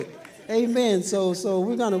Amen. So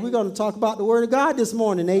we're gonna talk about the Word of God this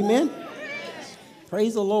morning. Amen.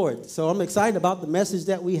 Praise the Lord. So I'm excited about the message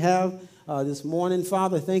that we have this morning.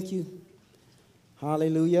 Father, thank you.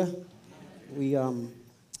 Hallelujah. We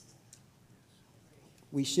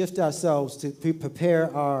shift ourselves to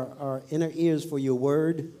prepare our inner ears for your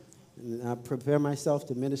word. And I prepare myself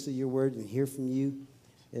to minister your word and hear from you.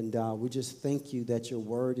 And we just thank you that your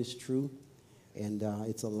word is true and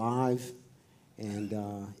it's alive and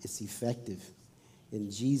it's effective. In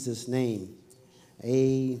Jesus' name,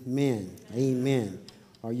 amen. Amen.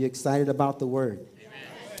 Are you excited about the word? Amen.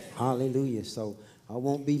 Hallelujah. So I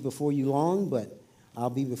won't be before you long, but I'll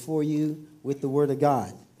be before you with the word of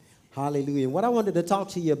God. Hallelujah. And what I wanted to talk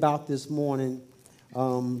to you about this morning,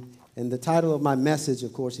 and the title of my message,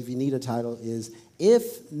 of course, if you need a title, is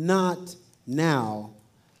If Not Now,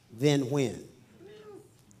 Then When?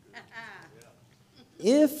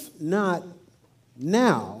 If not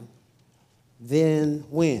now, then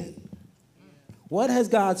when? What has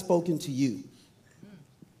God spoken to you?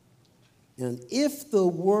 And if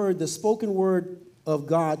the spoken word of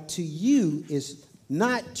God to you is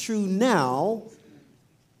not true now,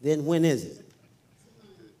 then when is it?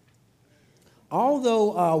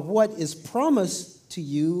 Although what is promised to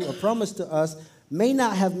you or promised to us may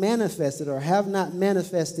not have manifested or have not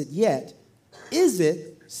manifested yet, is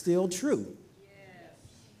it still true? Yes.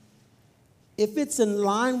 If it's in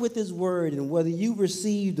line with his word, and whether you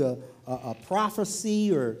received a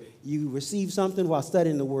prophecy or you received something while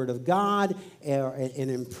studying the word of God and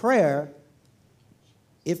in prayer,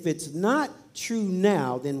 if it's not true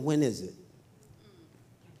now, then when is it?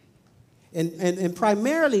 And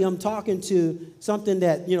primarily, I'm talking to something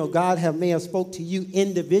that, God may have spoke to you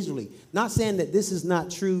individually. Not saying that this is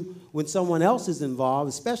not true when someone else is involved,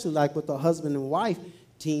 especially like with the husband and wife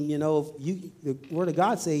team. The Word of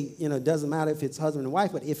God say, it doesn't matter if it's husband and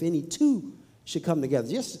wife, but if any two should come together,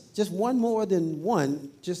 just one more than one,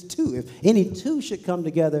 just two. If any two should come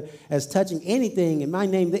together as touching anything in my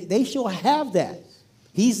name, they shall have that.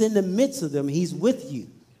 He's in the midst of them. He's with you.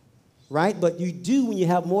 Right? But you do, when you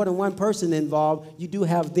have more than one person involved, you do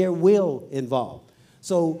have their will involved.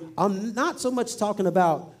 So I'm not so much talking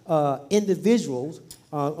about individuals.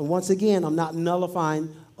 And once again, I'm not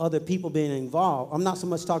nullifying other people being involved. I'm not so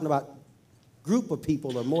much talking about group of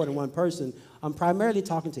people or more than one person. I'm primarily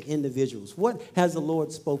talking to individuals. What has the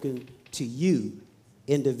Lord spoken to you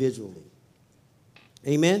individually?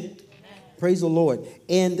 Amen? Amen. Praise the Lord.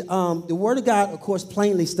 And the Word of God, of course,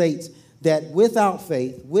 plainly states that without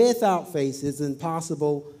faith it's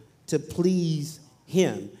impossible to please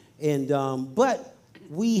him. And but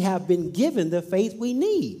we have been given the faith we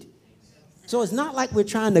need. So it's not like we're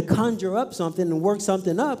trying to conjure up something and work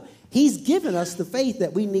something up. He's given us the faith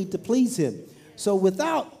that we need to please him. So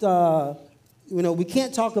without, we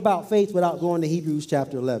can't talk about faith without going to Hebrews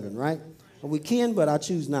chapter 11, right? We can, but I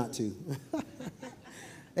choose not to.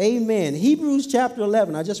 Amen. Hebrews chapter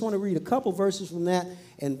 11. I just want to read a couple verses from that,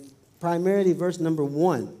 and primarily verse number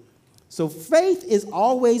 1. So faith is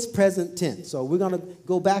always present tense. So we're going to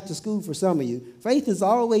go back to school for some of you. Faith is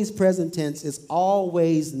always present tense. It's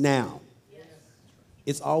always now. Yes.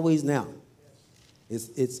 It's always now.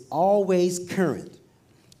 It's always current.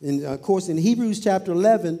 And of course, in Hebrews chapter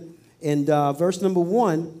 11 and verse number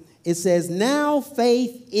 1, it says, now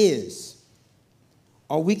faith is.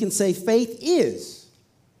 Or we can say faith is.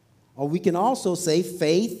 Or we can also say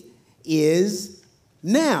faith is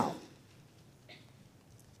now.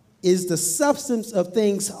 Is the substance of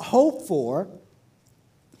things hoped for,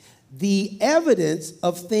 the evidence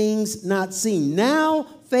of things not seen. Now,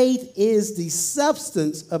 faith is the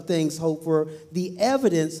substance of things hoped for, the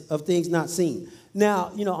evidence of things not seen.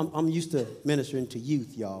 Now, I'm used to ministering to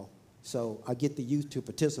youth, y'all, so I get the youth to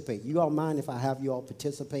participate. You all mind if I have you all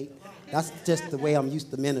participate? That's just the way I'm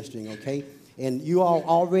used to ministering, okay? And you all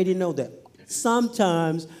already know that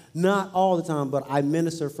sometimes, not all the time, but I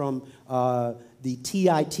minister from the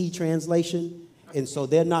TIT translation, and so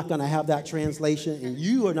they're not going to have that translation, and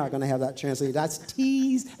you are not going to have that translation. That's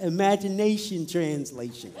T's imagination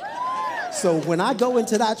translation. So when I go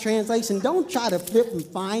into that translation, don't try to flip and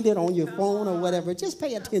find it on your phone or whatever. Just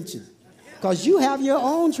pay attention, because you have your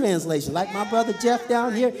own translation. Like my brother Jeff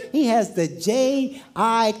down here, he has the JIT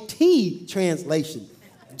translation,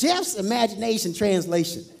 Jeff's imagination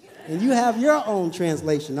translation, and you have your own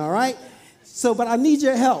translation, all right? So, but I need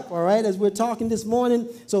your help, all right, as we're talking this morning.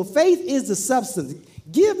 So faith is the substance.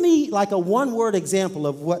 Give me like a one-word example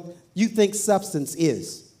of what you think substance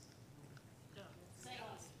is.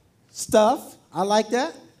 Stuff. I like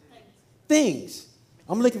that. Things.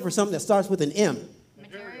 I'm looking for something that starts with an M.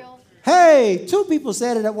 Material. Hey, two people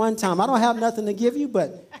said it at one time. I don't have nothing to give you,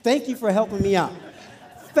 but thank you for helping me out.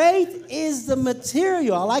 Faith is the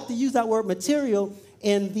material. I like to use that word material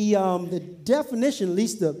in the definition, at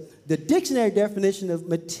least the dictionary definition of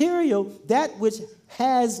material, that which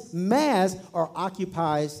has mass or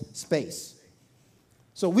occupies space.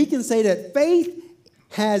 So we can say that faith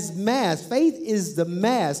has mass. Faith is the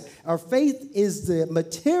mass, or faith is the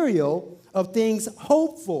material of things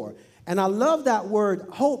hoped for. And I love that word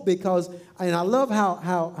hope because, and I love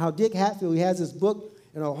how Dick Hatfield, he has this book,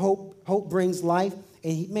 Hope Brings Life.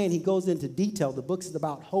 And he goes into detail. The book is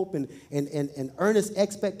about hope and earnest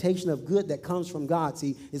expectation of good that comes from God.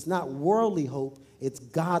 See, it's not worldly hope, it's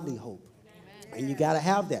godly hope. Amen. And you got to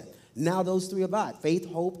have that. Now those three abide, faith,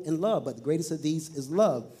 hope, and love. But the greatest of these is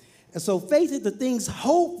love. And so faith is the things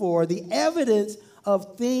hoped for, the evidence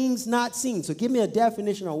of things not seen. So give me a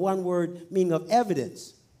definition or one word meaning of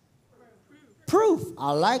evidence. Proof.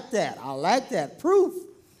 I like that. Proof.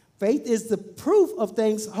 Faith is the proof of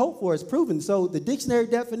things hoped for. It's proven. So the dictionary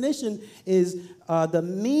definition is the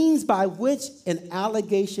means by which an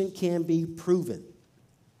allegation can be proven.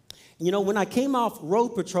 You know, when I came off road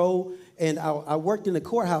patrol and I worked in the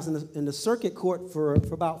courthouse, in the circuit court for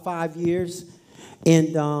about 5 years.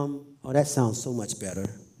 And, oh, that sounds so much better.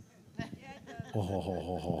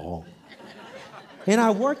 And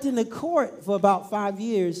I worked in the court for about 5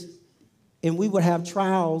 years, and we would have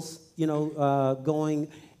trials, going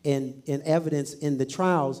in evidence in the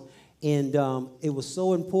trials. And it was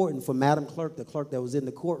so important for Madam Clerk, the clerk that was in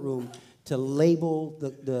the courtroom, to label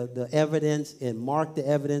the evidence and mark the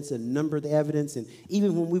evidence and number the evidence. And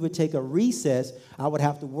even when we would take a recess, I would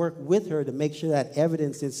have to work with her to make sure that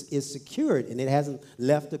evidence is secured and it hasn't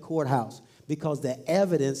left the courthouse, because the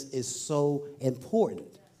evidence is so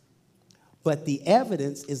important. But the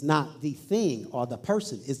evidence is not the thing or the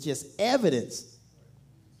person. It's just evidence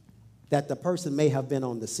that the person may have been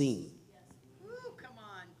on the scene. Ooh, come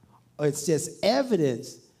on. Or it's just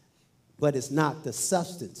evidence, but it's not the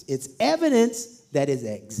substance. It's evidence that it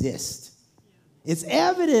exists. It's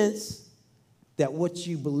evidence that what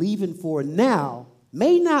you believe in for now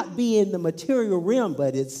may not be in the material realm,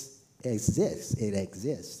 but it exists. It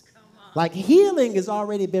exists. Like healing has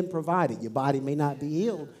already been provided. Your body may not be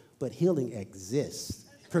healed, but healing exists.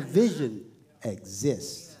 Provision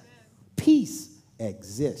exists. Peace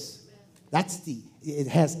exists. It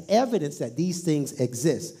has evidence that these things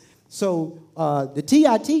exist. So the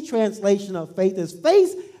TIT translation of faith is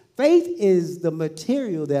faith is the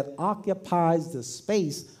material that occupies the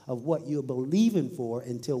space of what you're believing for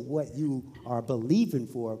until what you are believing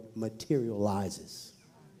for materializes.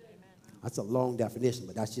 That's a long definition,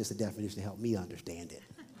 but that's just a definition to help me understand it.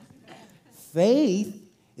 Faith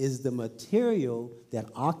is the material that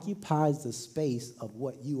occupies the space of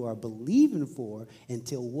what you are believing for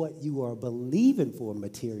until what you are believing for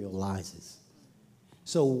materializes.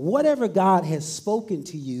 So whatever God has spoken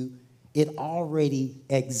to you, it already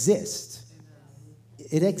exists.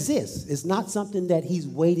 It exists. It's not something that he's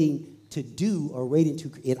waiting to do or waiting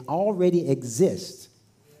to. It already exists.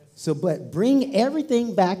 So, but bring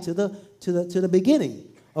everything back to the beginning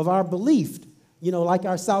of our belief. Like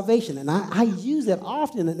our salvation. And I use that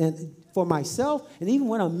often and for myself, and even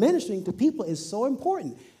when I'm ministering to people, is so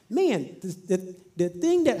important. Man, the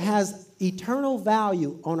thing that has eternal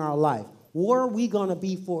value on our life, where are we going to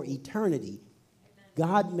be for eternity?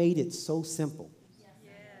 God made it so simple.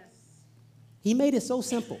 Yes. He made it so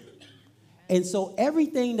simple. And so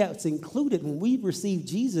everything that's included when we receive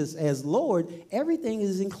Jesus as Lord, everything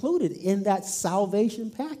is included in that salvation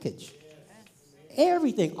package.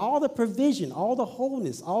 Everything, all the provision, all the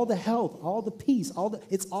wholeness, all the health, all the peace,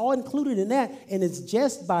 it's all included in that. And it's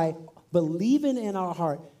just by believing in our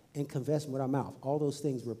heart and confessing with our mouth. All those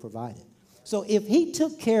things were provided. So if he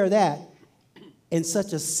took care of that in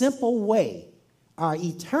such a simple way, our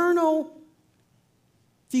eternal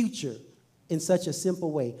future in such a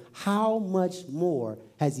simple way, how much more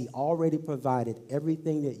has he already provided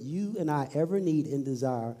everything that you and I ever need and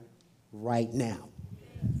desire right now?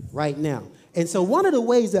 Right now. And so one of the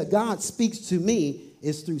ways that God speaks to me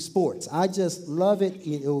is through sports. I just love it,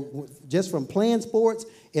 just from playing sports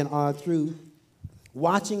and through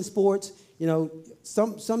watching sports.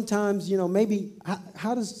 Sometimes, maybe,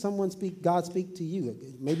 how does God speak to you?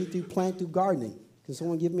 Maybe through gardening. Can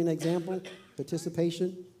someone give me an example?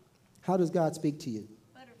 Participation? How does God speak to you?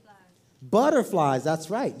 Butterflies, that's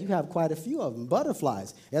right. You have quite a few of them.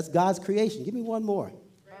 Butterflies. That's God's creation. Give me one more.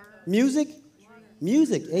 Music?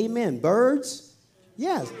 Music, amen. Birds?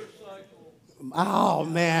 Yes. Oh,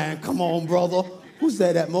 man, come on, brother. Who's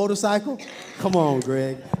that motorcycle? Come on,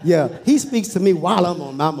 Greg. Yeah, he speaks to me while I'm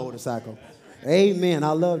on my motorcycle. Amen.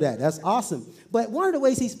 I love that. That's awesome. But one of the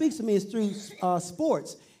ways he speaks to me is through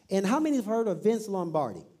sports. And how many have heard of Vince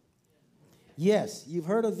Lombardi? Yes, you've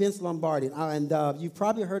heard of Vince Lombardi. And you've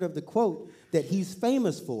probably heard of the quote that he's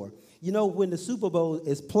famous for. You know, when the Super Bowl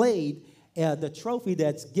is played, the trophy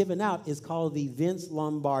that's given out is called the Vince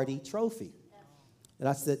Lombardi Trophy.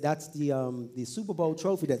 That's the Super Bowl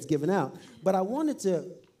trophy that's given out. But I wanted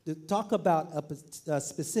to talk about a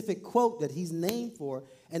specific quote that he's named for.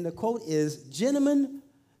 And the quote is, "Gentlemen,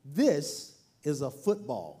 this is a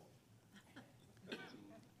football."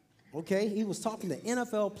 Okay, he was talking to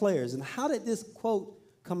NFL players. And how did this quote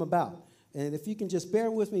come about? And if you can just bear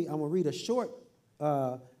with me, I'm going to read a short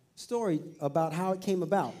story about how it came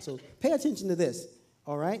about. So pay attention to this,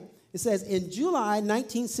 all right? It says, in July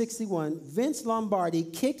 1961, Vince Lombardi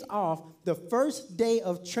kicked off the first day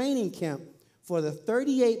of training camp for the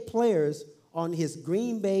 38 players on his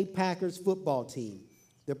Green Bay Packers football team.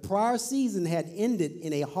 The prior season had ended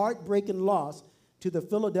in a heartbreaking loss to the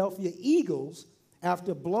Philadelphia Eagles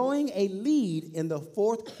after blowing a lead in the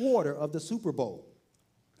fourth quarter of the Super Bowl.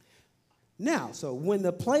 Now, so when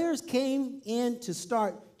the players came in to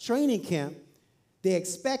start training camp, they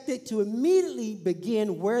expected to immediately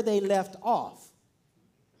begin where they left off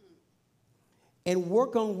and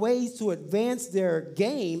work on ways to advance their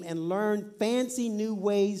game and learn fancy new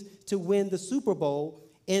ways to win the Super Bowl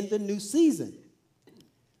in the new season.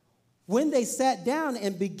 When they sat down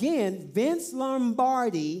and began, Vince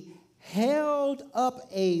Lombardi held up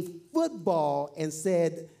a football and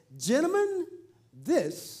said, "Gentlemen,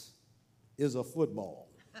 this is a football."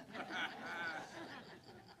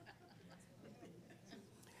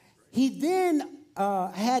 He then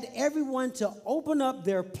had everyone to open up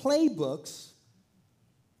their playbooks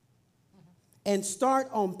and start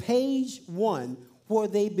on page 1, where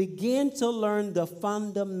they begin to learn the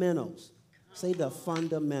fundamentals. Say the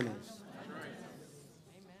fundamentals.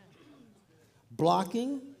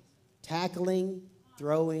 Blocking, tackling,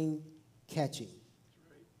 throwing, catching.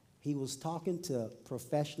 He was talking to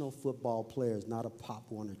professional football players, not a Pop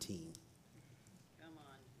Warner team. Come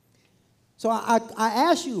on. So I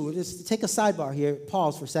ask you, just take a sidebar here,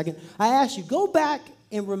 pause for a second. I ask you, go back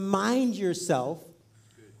and remind yourself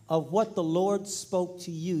of what the Lord spoke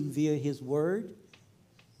to you via his word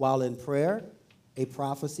while in prayer, a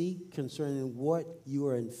prophecy concerning what you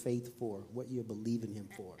are in faith for, what you're believing him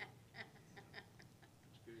for.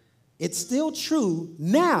 It's still true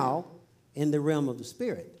now in the realm of the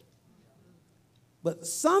spirit. But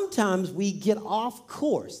sometimes we get off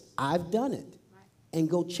course. I've done it. And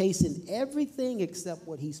go chasing everything except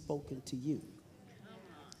what he's spoken to you.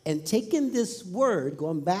 And taking this word,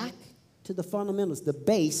 going back to the fundamentals, the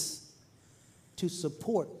base, to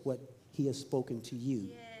support what he has spoken to you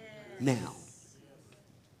now.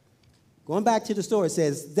 Going back to the story, it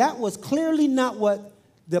says, that was clearly not what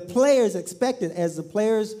the players expected, as the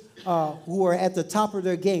players who were at the top of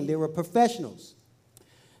their game. They were professionals.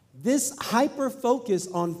 This hyper-focus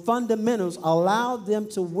on fundamentals allowed them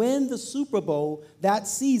to win the Super Bowl that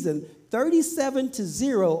season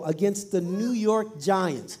 37-0 against the New York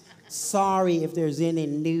Giants. Sorry if there's any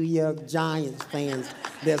New York Giants fans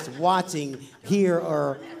that's watching here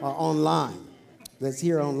or online. That's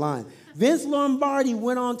here online. Vince Lombardi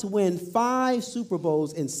went on to win 5 Super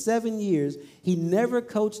Bowls in 7 years. He never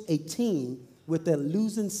coached a team with a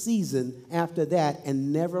losing season after that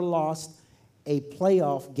and never lost a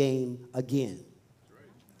playoff game again.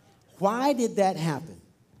 Why did that happen?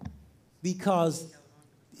 Because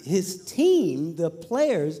his team, the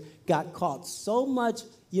players, got caught so much,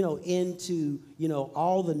 into,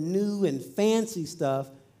 all the new and fancy stuff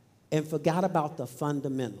and forgot about the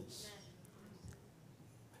fundamentals.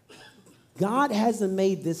 God hasn't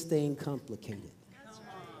made this thing complicated.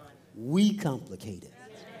 We complicate it.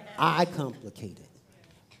 I complicate it.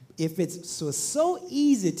 If it's so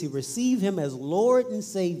easy to receive him as Lord and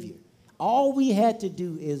Savior, all we had to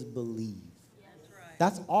do is believe.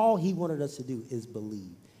 That's all he wanted us to do is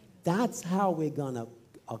believe. That's how we're going to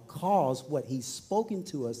cause what he's spoken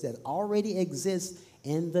to us that already exists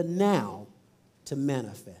in the now to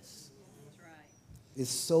manifest. That's right. It's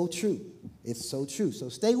so true. It's so true. So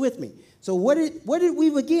stay with me. So what did we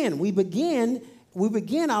begin? We began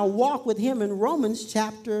our walk with him in Romans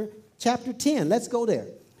chapter 10. Let's go there.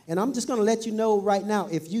 And I'm just going to let you know right now,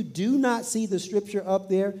 if you do not see the scripture up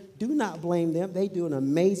there, do not blame them. They do an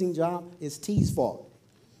amazing job. It's T's fault.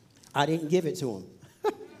 I didn't give it to him.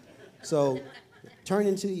 So turn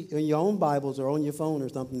into your own Bibles or on your phone or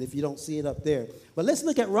something if you don't see it up there. But let's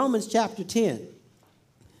look at Romans chapter 10.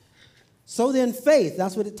 So then faith,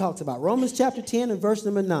 that's what it talks about. Romans chapter 10 and verse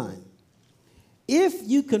number 9. If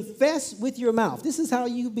you confess with your mouth, this is how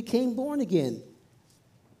you became born again,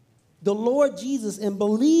 the Lord Jesus, and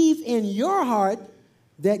believe in your heart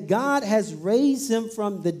that God has raised him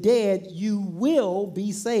from the dead, you will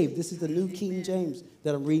be saved. This is the New King James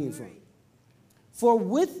that I'm reading from. For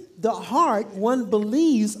with the heart one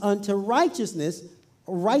believes unto righteousness,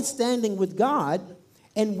 right standing with God,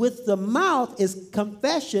 and with the mouth is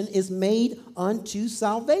confession is made unto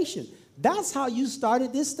salvation. That's how you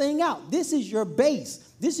started this thing out. This is your base.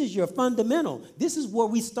 This is your fundamental. This is where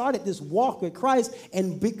we started this walk with Christ.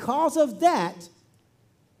 And because of that,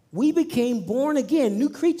 we became born again, new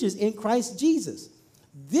creatures in Christ Jesus.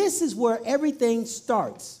 This is where everything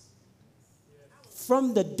starts.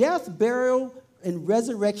 From the death, burial, and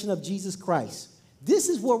resurrection of Jesus Christ. This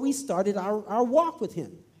is where we started our walk with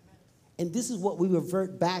him. And this is what we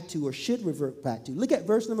revert back to, or should revert back to. Look at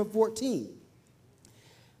verse number 14.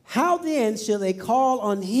 How then shall they call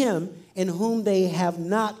on him in whom they have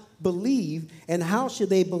not believed? And how shall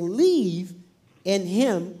they believe in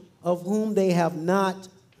him of whom they have not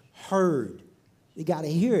heard? You got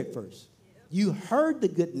to hear it first. You heard the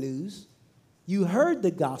good news. You heard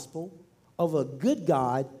the gospel of a good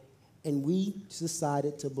God, and we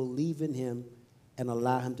decided to believe in him and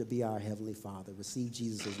allow him to be our Heavenly Father, receive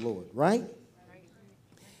Jesus as Lord, right?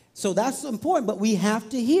 So that's important, but we have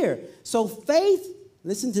to hear. So faith,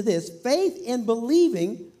 listen to this, faith and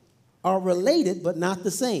believing are related but not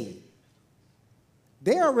the same.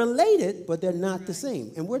 They are related, but they're not the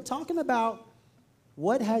same. And we're talking about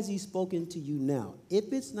what has he spoken to you now.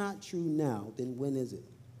 If it's not true now, then when is it?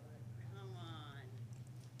 Come on.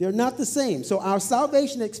 They're not the same. So our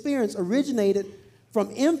salvation experience originated from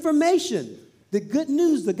information, the good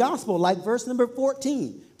news, the gospel, like verse number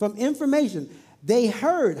 14, from information. They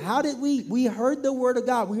heard. How did we? We heard the word of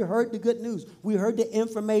God. We heard the good news. We heard the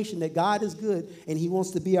information that God is good and he wants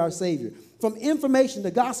to be our Savior. From information, the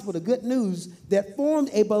gospel, the good news that formed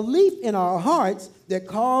a belief in our hearts that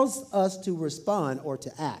caused us to respond or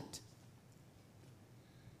to act.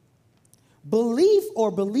 Belief or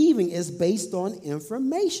believing is based on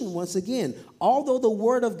information once again. Although the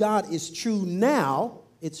word of God is true now,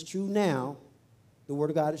 it's true now. The word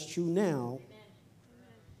of God is true now.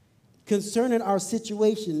 Concerning our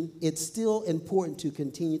situation, it's still important to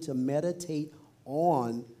continue to meditate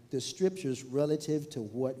on the scriptures relative to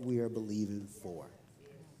what we are believing for.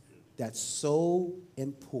 That's so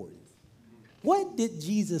important. What did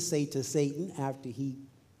Jesus say to Satan after he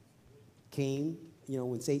came,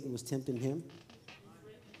 when Satan was tempting him?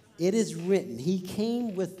 It is written. He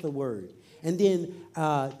came with the word. And then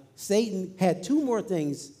Satan had two more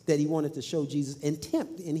things that he wanted to show Jesus and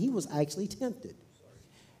tempt, and he was actually tempted.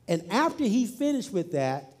 And after he finished with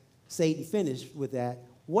that, Satan finished with that,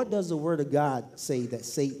 what does the word of God say that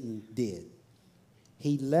Satan did?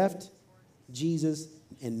 He left Jesus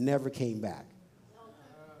and never came back.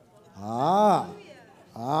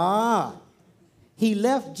 He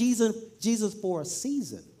left Jesus for a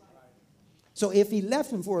season. So if he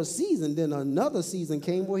left him for a season, then another season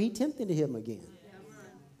came where he tempted him again.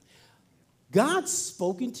 God's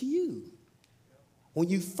spoken to you. When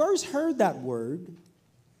you first heard that word,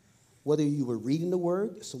 whether you were reading the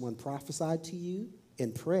word, someone prophesied to you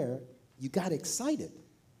in prayer, you got excited.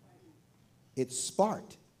 It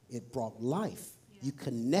sparked. It brought life. You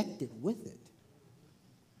connected with it.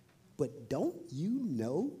 But don't you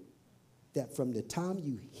know that from the time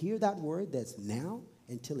you hear that word that's now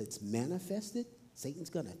until it's manifested, Satan's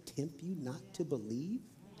going to tempt you not to believe?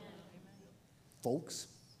 Folks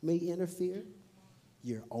may interfere.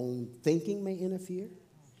 Your own thinking may interfere.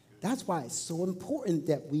 That's why it's so important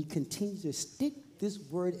that we continue to stick this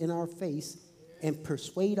word in our face and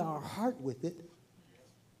persuade our heart with it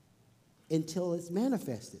until it's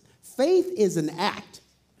manifested. Faith is an act,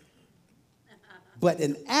 but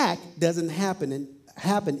an act doesn't happen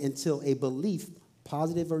until a belief,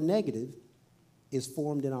 positive or negative, is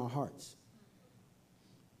formed in our hearts.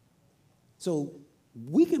 So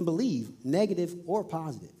we can believe negative or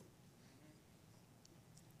positive.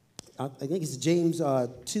 I think it's James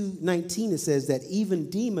 2:19. It says that even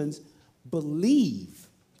demons believe.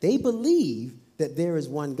 They believe that there is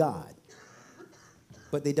one God,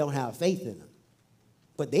 but they don't have faith in him.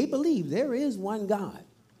 But they believe there is one God.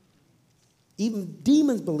 Even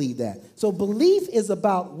demons believe that. So belief is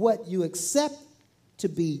about what you accept to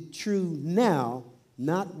be true now,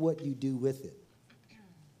 not what you do with it.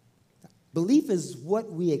 Belief is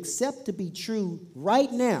what we accept to be true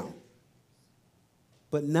right now,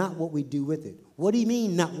 but not what we do with it. What do you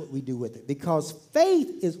mean, not what we do with it? Because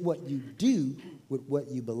faith is what you do with what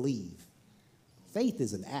you believe. Faith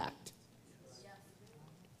is an act.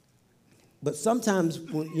 But sometimes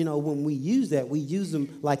when we use that, we use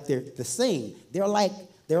them like they're the same. They're like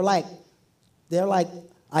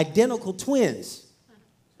identical twins.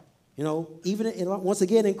 Even once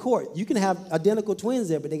again in court, you can have identical twins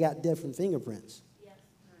there, but they got different fingerprints.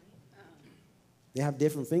 They have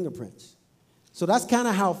different fingerprints. So that's kind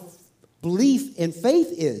of how belief and faith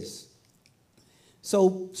is.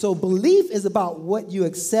 So belief is about what you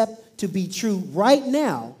accept to be true right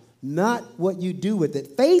now, not what you do with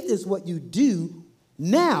it. Faith is what you do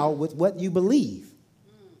now with what you believe.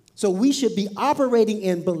 So we should be operating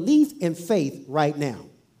in belief and faith right now.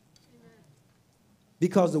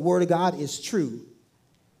 Because the Word of God is true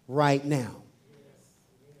right now.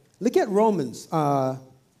 Look at Romans, a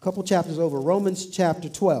couple chapters over, Romans chapter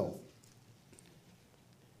 12.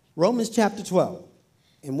 Romans chapter 12.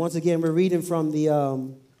 And once again, we're reading from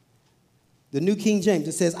the New King James.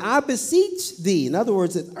 It says, I beseech thee. In other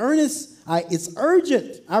words, it's earnest, it's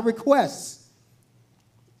urgent, I request.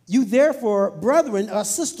 You therefore, brethren, or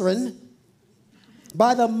sisterin,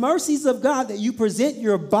 by the mercies of God, that you present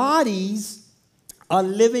your bodies a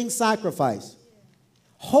living sacrifice,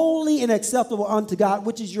 holy and acceptable unto God,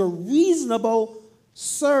 which is your reasonable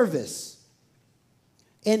service.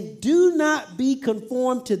 And do not be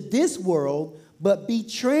conformed to this world, but be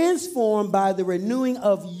transformed by the renewing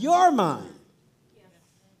of your mind.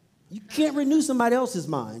 You can't renew somebody else's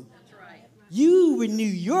mind. That's right. You renew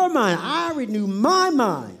your mind. I renew my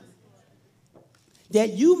mind.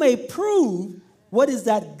 That you may prove what is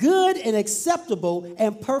that good and acceptable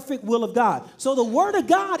and perfect will of God. So the Word of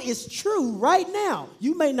God is true right now.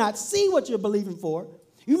 You may not see what you're believing for.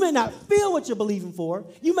 You may not feel what you're believing for.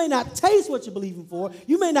 You may not taste what you're believing for.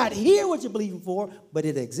 You may not hear what you're believing for, but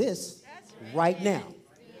it exists right now.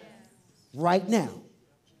 Right now.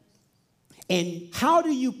 And how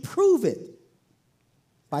do you prove it?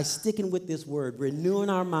 By sticking with this word, renewing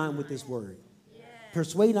our mind with this word.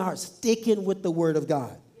 Persuading our heart, sticking with the Word of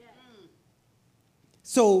God.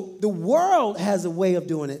 So the world has a way of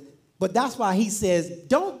doing it, but that's why he says,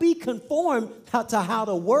 don't be conformed to how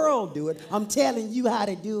the world do it. I'm telling you how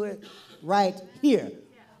to do it right here.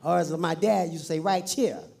 Or as my dad used to say, right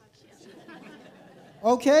here.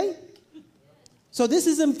 Okay? So this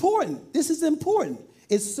is important. This is important.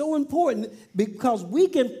 It's so important because we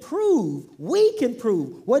can prove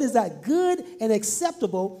what is that good and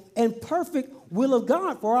acceptable and perfect will of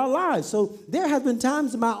God for our lives. So there have been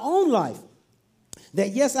times in my own life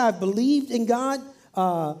that, yes, I've believed in God,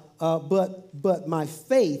 but my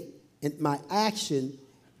faith and my action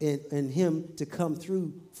in Him to come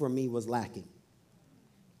through for me was lacking.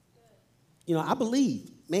 I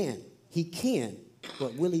believe, man, He can,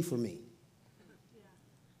 but will He for me?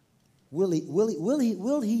 Will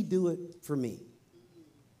He do it for me?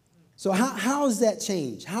 So how does that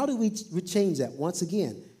change? How do we change that? Once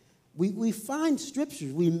again, we find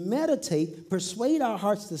scriptures, we meditate, persuade our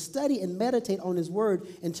hearts to study and meditate on His word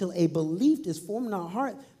until a belief is formed in our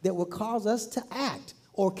heart that will cause us to act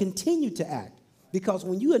or continue to act. Because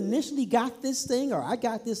when you initially got this thing, or I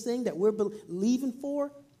got this thing that we're believing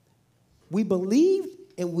for, we believed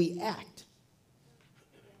and we act.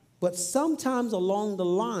 But sometimes along the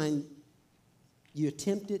line, you're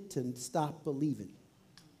tempted to stop believing.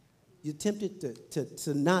 You're tempted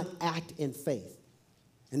to not act in faith.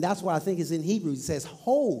 And that's why I think it's in Hebrews. It says,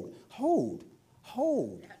 hold.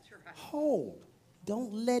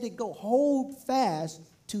 Don't let it go. Hold fast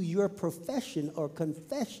to your profession or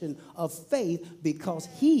confession of faith, because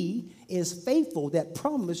He is faithful that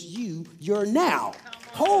promised you your now.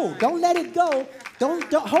 Hold. Don't let it go. Don't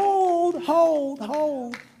hold.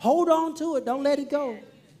 Hold on to it. Don't let it go.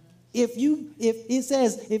 If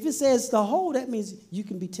it says to hold, that means you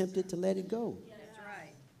can be tempted to let it go. That's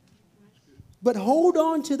right. But hold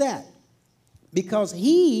on to that, because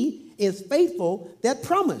He is faithful that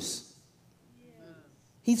promise.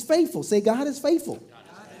 He's faithful. Say, God is faithful.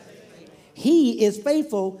 He is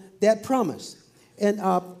faithful that promise. And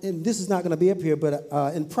this is not going to be up here, but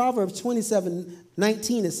in Proverbs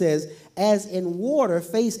 27:19 it says, as in water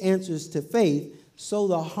faith answers to faith, so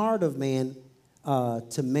the heart of man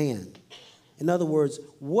to man. In other words,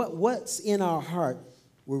 what's in our heart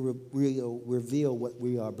will reveal what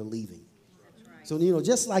we are believing. Right. So,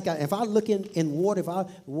 just like if I look in water,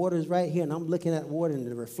 water is right here and I'm looking at water and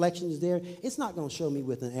the reflection is there, it's not going to show me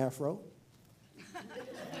with an afro.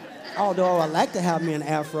 Although I like to have me an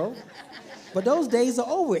afro. But those days are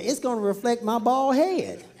over. It's going to reflect my bald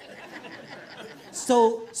head.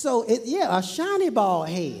 A shiny bald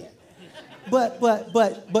head. But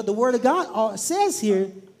the Word of God says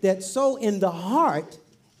here that so in the heart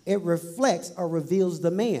it reflects or reveals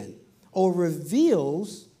the man, or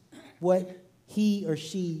reveals what he or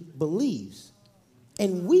she believes.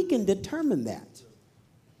 And we can determine that.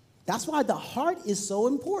 That's why the heart is so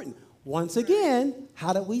important. Once again,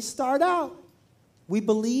 how did we start out? We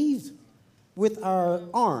believed with our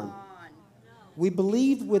arm. We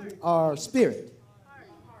believed with our spirit.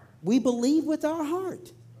 We believe with our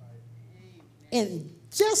heart. And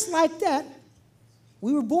just like that,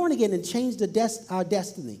 we were born again and changed our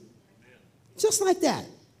destiny. Just like that.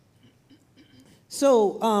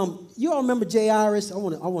 So, you all remember Jairus? I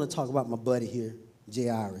want to talk about my buddy here,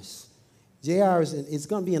 Jairus. Jairus, and it's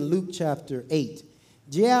going to be in Luke chapter 8.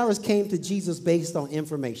 Jairus came to Jesus based on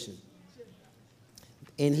information.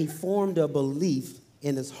 And he formed a belief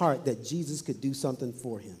in his heart that Jesus could do something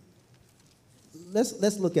for him.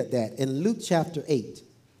 Let's look at that in Luke chapter 8.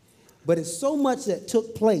 But it's so much that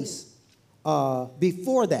took place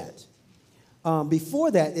before that.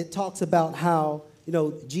 Before that, it talks about how,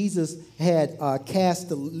 Jesus had cast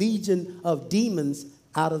the legion of demons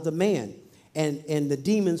out of the man. And the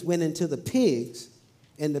demons went into the pigs,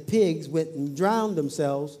 and the pigs went and drowned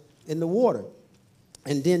themselves in the water.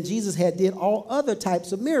 And then Jesus did all other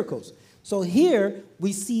types of miracles. So here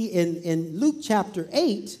we see in Luke chapter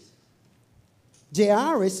 8,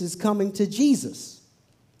 Jairus is coming to Jesus.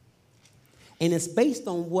 And it's based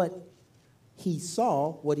on what he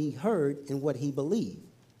saw, what he heard, and what he believed.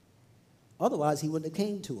 Otherwise, he wouldn't have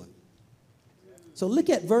came to him. So look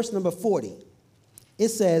at verse number 40. It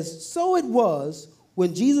says, "So it was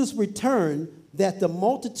when Jesus returned that the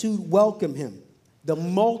multitude welcomed him." The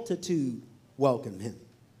multitude welcomed him.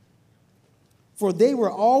 "For they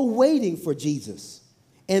were all waiting for Jesus.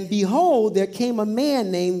 And behold, there came a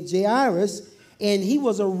man named Jairus, and he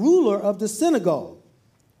was a ruler of the synagogue.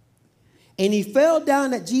 And he fell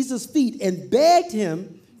down at Jesus' feet and begged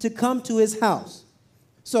him to come to his house."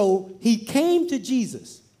 So he came to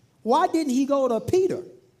Jesus. Why didn't he go to Peter?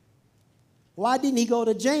 Why didn't he go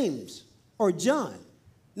to James or John?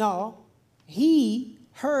 No, he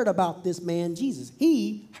heard about this man Jesus.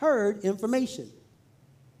 He heard information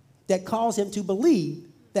that caused him to believe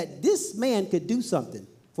that this man could do something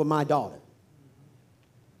for my daughter.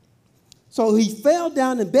 So he fell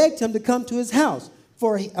down and begged him to come to his house,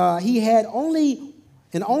 for he had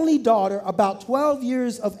an only daughter, about 12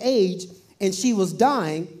 years of age, and she was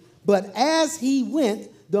dying. But as he went,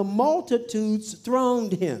 the multitudes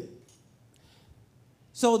thronged him.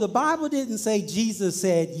 So the Bible didn't say Jesus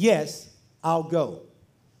said, "Yes, I'll go."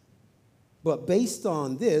 But based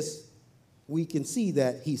on this, we can see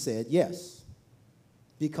that he said yes,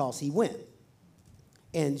 because he went.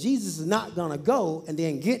 And Jesus is not going to go and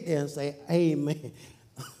then get there and say, "Hey, man,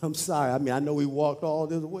 I'm sorry. I know we walked all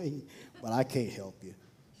this way, but I can't help you.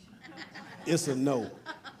 It's a no.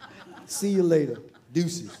 See you later.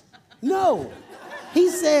 Deuces." No. He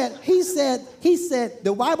said,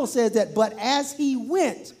 the Bible says that, but as he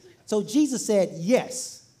went, so Jesus said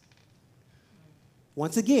yes.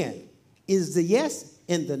 Once again, is the yes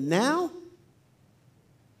in the now?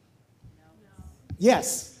 No.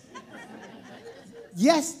 Yes.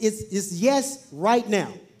 Yes, it's yes right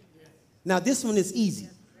now. Now, this one is easy.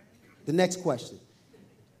 The next question.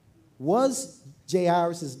 Was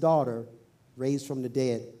Jairus' daughter raised from the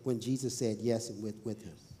dead when Jesus said yes and with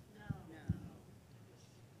him?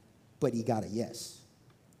 But he got a yes.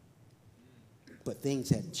 But things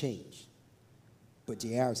hadn't changed. But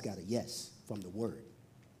Jairus got a yes from the word.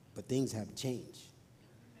 But things haven't changed.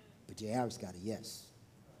 But Jairus got a yes.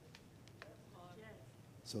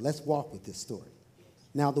 So let's walk with this story.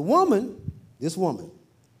 Now this woman,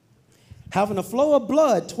 having a flow of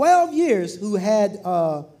blood 12 years,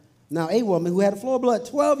 a woman who had a flow of blood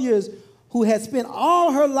 12 years, who had spent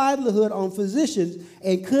all her livelihood on physicians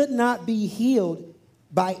and could not be healed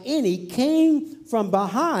by any, came from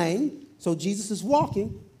behind. So Jesus is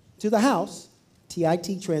walking to the house,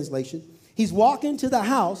 TIT translation. He's walking to the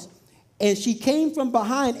house, and she came from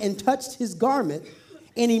behind and touched his garment,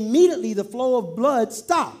 and immediately the flow of blood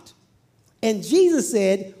stopped. And Jesus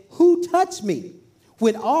said, "Who touched me?"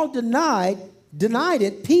 When all denied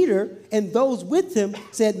it, Peter and those with him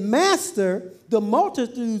said, "Master, the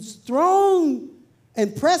multitudes throng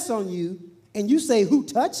and press on you, and you say, 'Who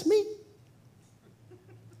touched me?'"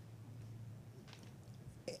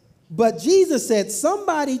 But Jesus said,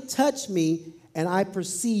 "Somebody touched me, and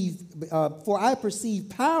for I perceive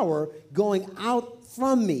power going out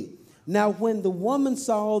from me." Now, when the woman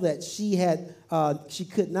saw that she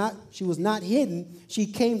was not hidden, she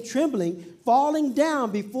came trembling, falling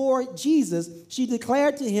down before Jesus. She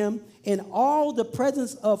declared to him in all the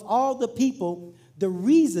presence of all the people the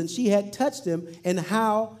reason she had touched him and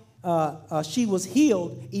how she was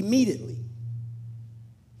healed immediately.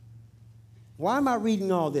 Why am I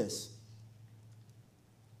reading all this?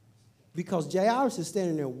 Because Jairus is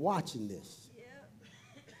standing there watching this.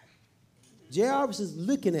 Jairus is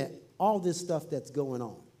looking at all this stuff that's going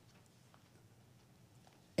on.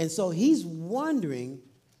 And so he's wondering,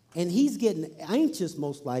 and he's getting anxious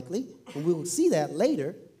most likely, and we'll see that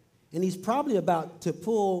later, and he's probably about to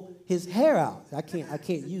pull his hair out. I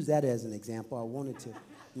can't use that as an example. I wanted to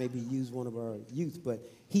maybe use one of our youth, but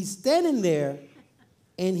he's standing there,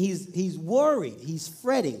 and he's worried, he's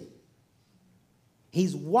fretting.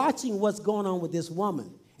 He's watching what's going on with this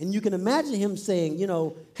woman. And you can imagine him saying,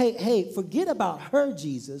 hey, forget about her,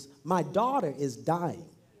 Jesus. My daughter is dying.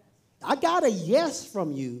 I got a yes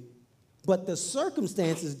from you, but the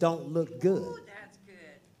circumstances don't look good. Ooh, that's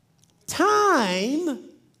good. Time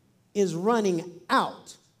is running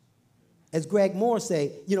out. As Greg Moore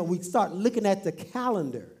say, we start looking at the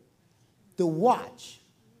calendar, the watch.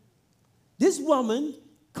 This woman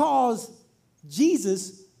caused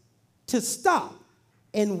Jesus to stop.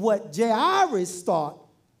 And what Jairus thought,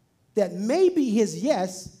 that maybe his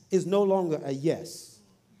yes is no longer a yes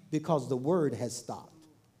because the word has stopped.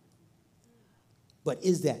 But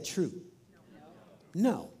is that true?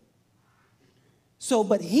 No. So,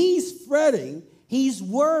 but he's fretting, he's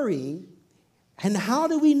worrying, and how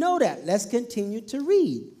do we know that? Let's continue to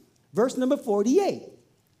read. Verse number 48.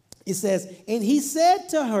 It says, and he said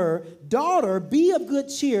to her, daughter, be of good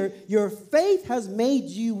cheer, your faith has made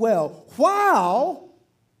you well. While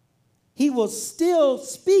he was still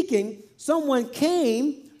speaking, someone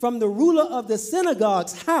came from the ruler of the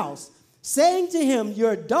synagogue's house, saying to him,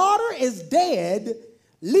 your daughter is dead,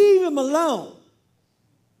 leave him alone.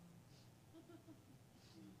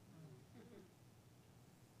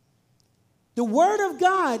 The word of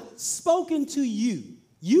God spoken to you.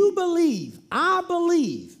 You believe, I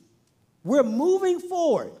believe. We're moving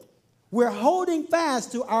forward. We're holding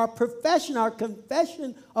fast to our profession, our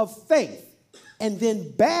confession of faith. And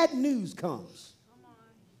then bad news comes.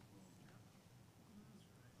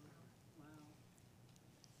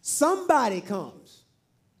 Somebody comes.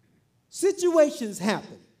 Situations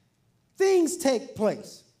happen. Things take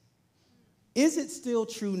place. Is it still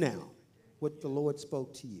true now, what the Lord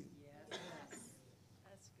spoke to you? Yes.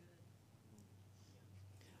 That's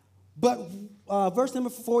good. But verse number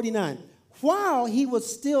 49. While he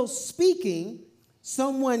was still speaking,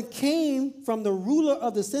 someone came from the ruler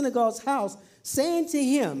of the synagogue's house, saying to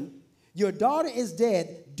him, your daughter is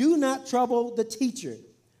dead, do not trouble the teacher.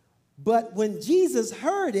 But when Jesus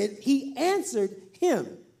heard it, he answered him.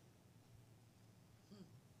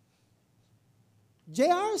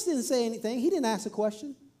 Jairus didn't say anything. He didn't ask a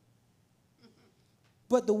question.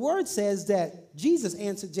 But the word says that Jesus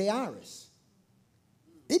answered Jairus.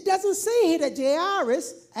 It doesn't say here that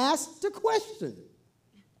Jairus asked the question.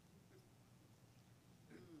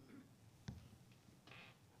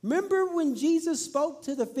 Remember when Jesus spoke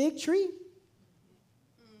to the fig tree?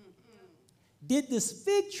 Did this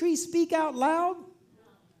fig tree speak out loud?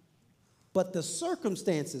 But the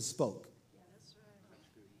circumstances spoke.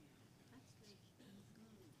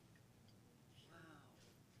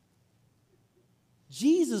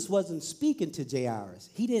 Jesus wasn't speaking to Jairus.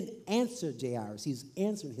 He didn't answer Jairus. He's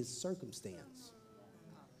answering his circumstance.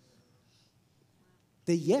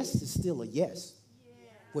 The yes is still a yes.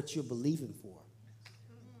 What you're believing for.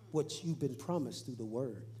 What you've been promised through the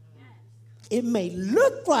word. It may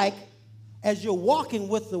look like as you're walking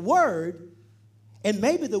with the word, and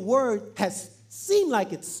maybe the word has seemed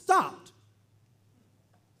like it's stopped.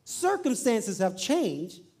 Circumstances have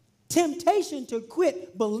changed. Temptation to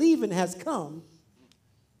quit believing has come.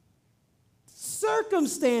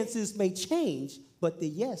 Circumstances may change, but the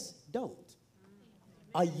yes don't.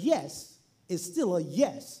 A yes is still a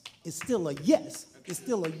yes. It's still a yes. It's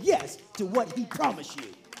still a yes to what he promised you.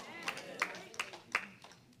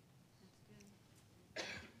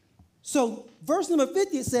 So verse number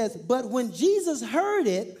 50, it says, but when Jesus heard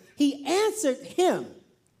it, he answered him,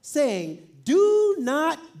 saying, do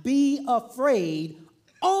not be afraid,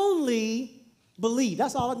 only believe.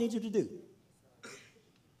 That's all I need you to do.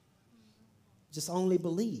 Just only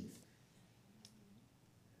believe.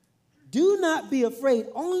 Do not be afraid,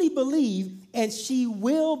 only believe, and she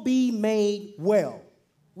will be made well.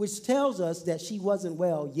 Which tells us that she wasn't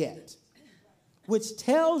well yet. Which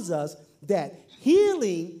tells us that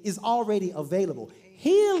healing is already available.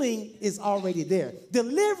 Healing is already there.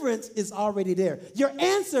 Deliverance is already there. Your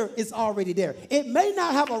answer is already there. It may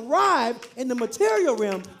not have arrived in the material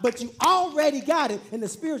realm, but you already got it in the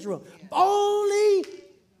spiritual realm. Only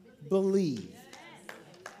believe.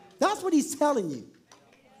 That's what he's telling you.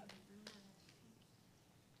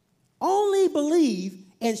 Only believe,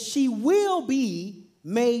 and she will be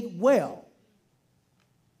made well.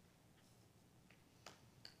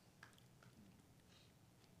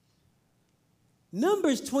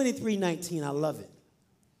 Numbers 23:19, I love it.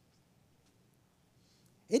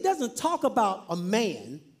 It doesn't talk about a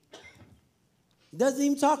man. It doesn't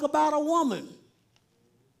even talk about a woman.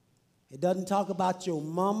 It doesn't talk about your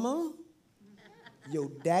mama, your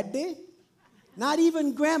daddy, not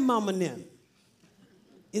even grandmama and them.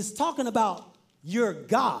 It's talking about your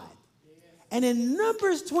God. And in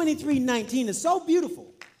Numbers 23:19, it's so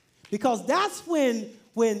beautiful because that's when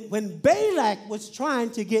Balak was trying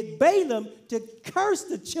to get Balaam to curse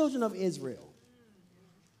the children of Israel.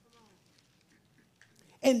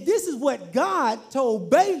 And this is what God told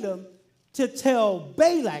Balaam to tell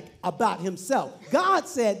Balak about himself. God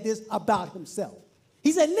said this about himself.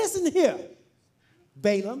 He said, listen here,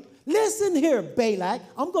 Balaam. Listen here, Balak.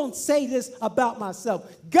 I'm going to say this about myself.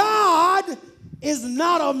 God is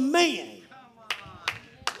not a man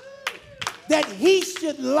that he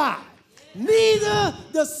should lie. Neither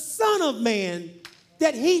the Son of Man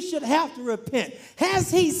that he should have to repent. Has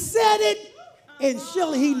he said it, and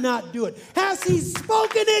shall he not do it? Has he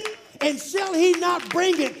spoken it, and shall he not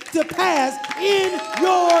bring it to pass in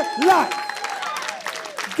your life?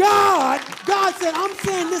 God said, I'm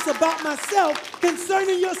saying this about myself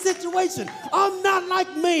concerning your situation. I'm not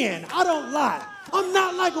like man. I don't lie. I'm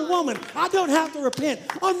not like a woman. I don't have to repent.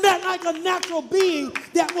 I'm not like a natural being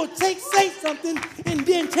that will say something and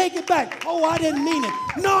then take it back. Oh, I didn't mean it.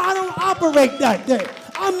 No, I don't operate that way.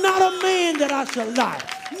 I'm not a man that I shall lie.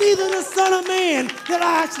 Neither the Son of Man that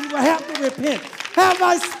I actually will have to repent. Have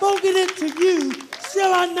I spoken it to you?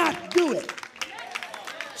 Shall I not do it?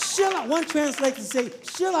 Shall I, one translation say,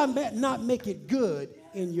 shall I not make it good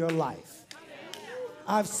in your life?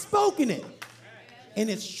 I've spoken it, and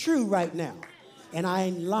it's true right now. And I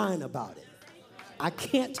ain't lying about it. I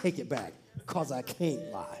can't take it back because I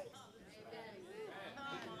can't lie.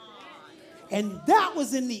 And that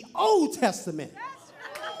was in the Old Testament.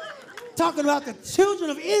 Talking about the children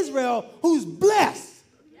of Israel who's blessed.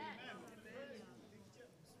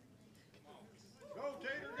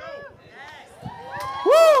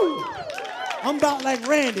 Woo! I'm about like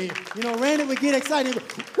Randy. You know, Randy would get excited.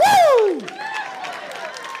 Woo!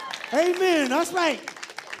 Amen. That's right.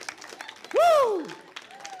 Woo!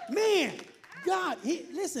 Man, God,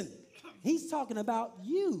 listen, he's talking about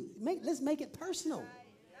you. Let's make it personal.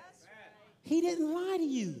 He didn't lie to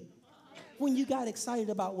you when you got excited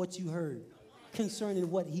about what you heard concerning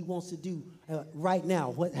what he wants to do right now,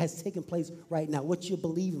 what has taken place right now, what you're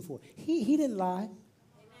believing for. He didn't lie.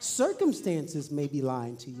 Circumstances may be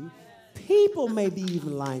lying to you. People may be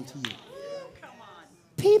even lying to you.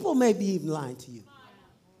 People may be even lying to you.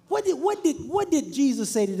 What did Jesus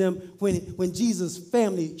say to them when Jesus'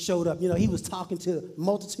 family showed up? You know, he was talking to a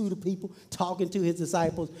multitude of people, talking to his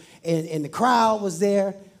disciples, and the crowd was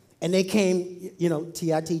there, and they came, you know,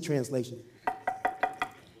 TIT translation.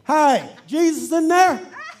 Hi, Jesus in there?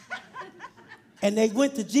 And they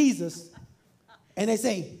went to Jesus, and they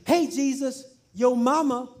say, hey, Jesus, your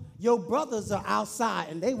mama, your brothers are outside,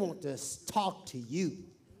 and they want to talk to you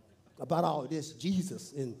about all this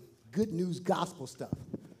Jesus and good news gospel stuff.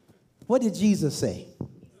 What did Jesus say?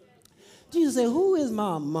 Jesus said, who is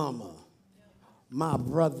my mama, my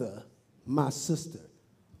brother, my sister?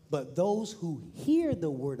 But those who hear the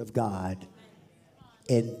word of God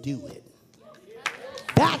and do it.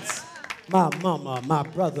 That's my mama, my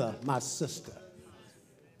brother, my sister.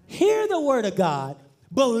 Hear the word of God,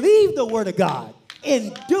 believe the word of God,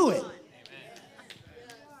 and do it.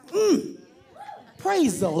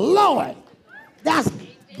 Praise the Lord. That's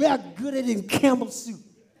gooder than Campbell soup.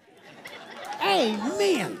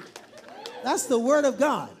 Amen. That's the word of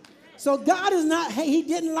God. So God is not, hey, he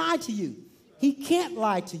didn't lie to you. He can't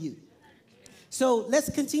lie to you. So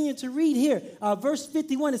let's continue to read here. Verse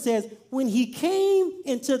 51, it says, when he came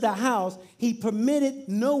into the house, he permitted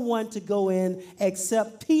no one to go in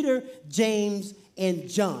except Peter, James, and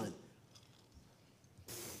John.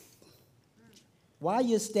 While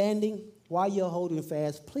you're standing, while you're holding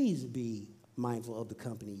fast, please be mindful of the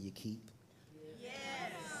company you keep.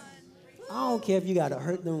 I don't care if you got to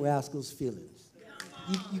hurt them rascals' feelings.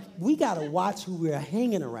 We got to watch who we're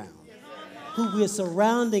hanging around, who we're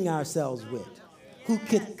surrounding ourselves with, who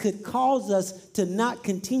could cause us to not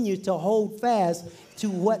continue to hold fast to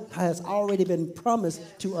what has already been promised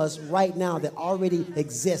to us right now that already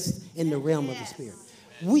exists in the realm of the Spirit.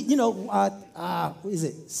 We, you know, is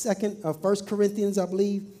it 1 Corinthians, I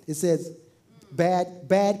believe? It says,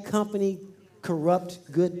 bad company corrupt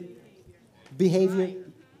good behavior.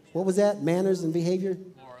 What was that? Manners and behavior?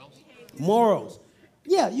 Morals.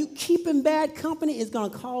 Yeah, you keeping bad company is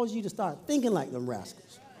going to cause you to start thinking like them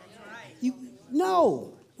rascals.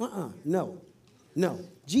 No. No.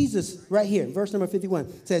 Jesus, right here, verse number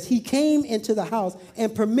 51, says, he came into the house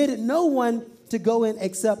and permitted no one to go in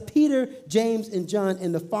except Peter, James, and John,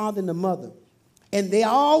 and the father and the mother. And they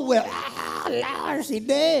all went, Lord, she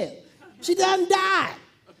dead. She done died.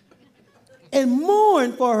 And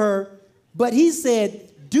mourned for her. But he said,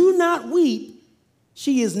 do not weep.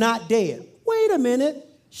 She is not dead. Wait a minute.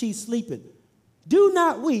 She's sleeping. Do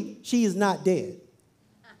not weep. She is not dead.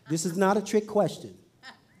 This is not a trick question.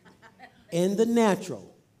 In the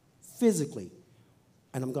natural, physically,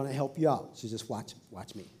 and I'm going to help you out, so just watch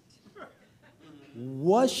me.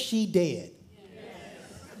 Was she dead?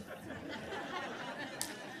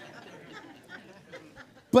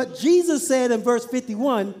 But Jesus said in verse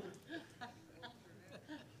 51,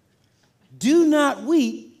 do not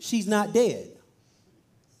weep, she's not dead,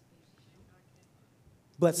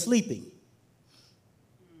 but sleeping.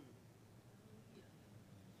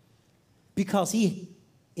 Because he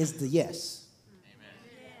is the yes.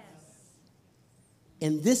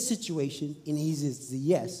 In this situation, and he is the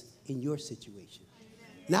yes in your situation.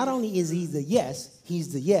 Not only is he the yes,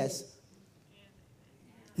 he's the yes.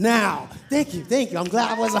 Now, thank you. I'm glad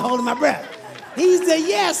I wasn't holding my breath. He's the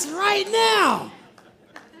yes right now.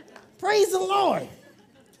 Praise the Lord.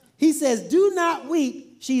 He says, do not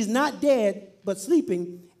weep. She's not dead, but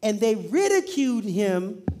sleeping. And they ridiculed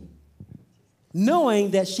him,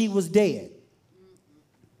 knowing that she was dead.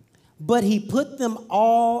 But he put them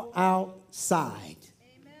all outside.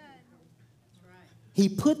 He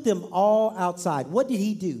put them all outside. What did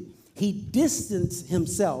he do? He distanced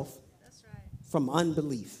himself from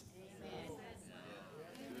unbelief.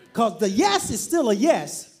 Because the yes is still a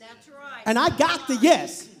yes. That's right. And I got the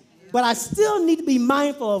yes. But I still need to be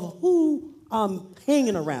mindful of who I'm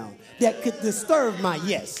hanging around that could disturb my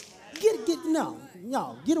yes.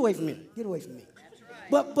 No, get away from me. Get away from me.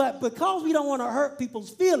 But because we don't want to hurt people's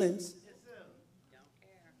feelings,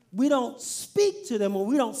 we don't speak to them, or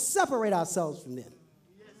we don't separate ourselves from them.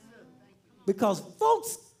 Because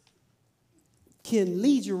folks can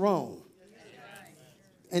lead you wrong.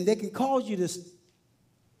 And they can cause you to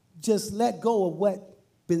just let go of what's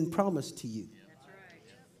been promised to you.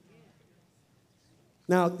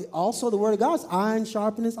 Now, also the word of God is iron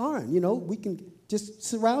sharpens iron. You know, we can just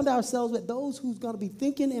surround ourselves with those who's going to be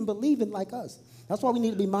thinking and believing like us. That's why we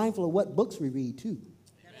need to be mindful of what books we read, too.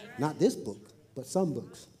 Not this book, but some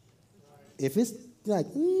books. If it's like,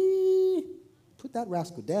 put that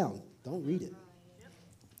rascal down. Don't read it.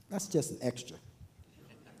 That's just an extra.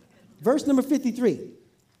 Verse number 53.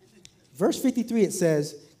 Verse 53, it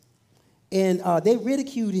says, and they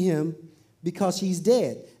ridiculed him because he's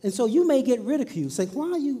dead. And so you may get ridiculed. Say,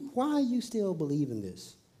 why are you still believing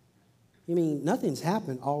this? I mean, nothing's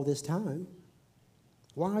happened all this time.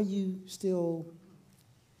 Why are you still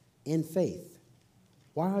in faith?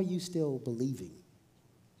 Why are you still believing?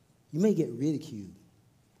 You may get ridiculed.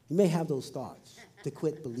 You may have those thoughts to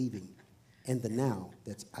quit believing in the now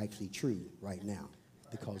that's actually true right now,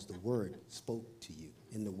 because the word spoke to you,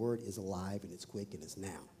 and the word is alive, and it's quick, and it's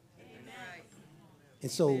now. Amen.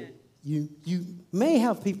 And so you may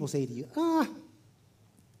have people say to you,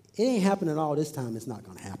 it ain't happening all this time, it's not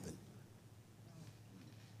going to happen.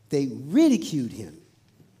 They ridiculed him.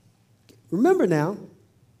 Remember now,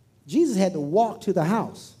 Jesus had to walk to the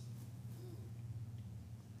house.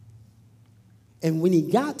 And when he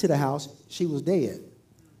got to the house, she was dead.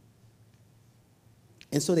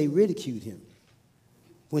 And so they ridiculed him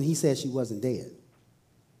when he said she wasn't dead,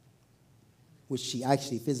 which she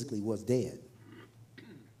actually physically was dead.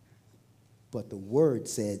 But the word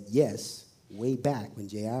said yes way back when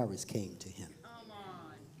Jairus came to him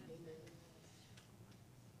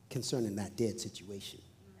concerning that dead situation.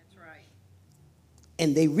 That's right.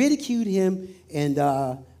 And they ridiculed him, and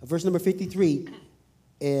verse number 53,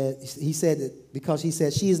 he said that because he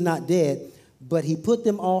said she is not dead, but he put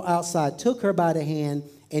them all outside, took her by the hand,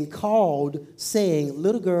 and called, saying,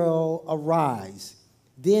 little girl, arise.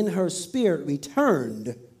 Then her spirit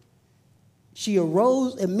returned. She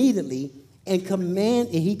arose immediately, and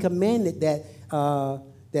he commanded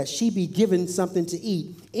that she be given something to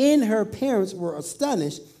eat. And her parents were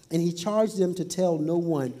astonished, and he charged them to tell no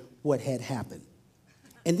one what had happened.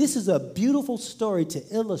 And this is a beautiful story to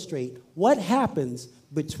illustrate what happens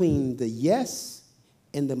between the yes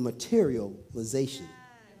and the materialization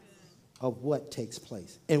of what takes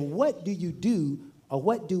place. And what do you do, or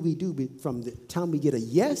what do we do from the time we get a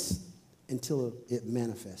yes until it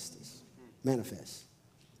manifests?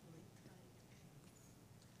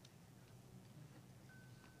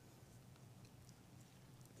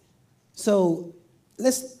 So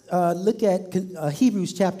let's look at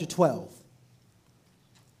Hebrews chapter 12.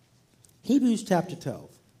 Hebrews chapter 12.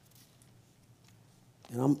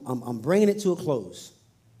 And I'm bringing it to a close.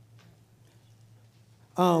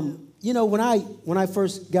 You know, when I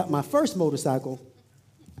first got my first motorcycle,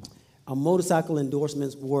 motorcycle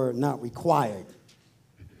endorsements were not required,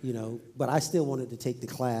 you know, but I still wanted to take the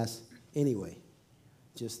class anyway,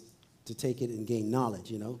 just to take it and gain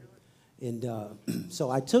knowledge, you know. And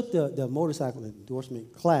so I took the motorcycle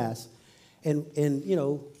endorsement class, and you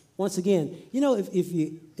know, once again, you know, if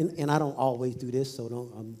you, and I don't always do this, so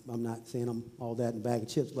I'm not saying I'm all that in a bag of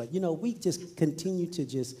chips, but, you know, we just continue to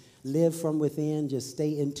just live from within, just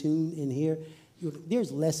stay in tune in here.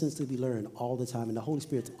 There's lessons to be learned all the time, and the Holy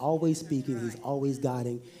Spirit's always speaking. He's always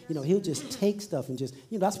guiding. You know, he'll just take stuff and just,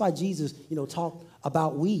 you know, that's why Jesus, you know, talked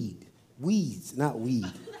about weeds, not weed.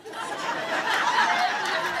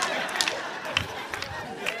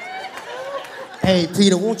 Hey,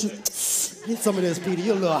 Peter, won't you hit some of this, Peter?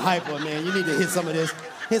 You're a little hyper, man. You need to hit some of this.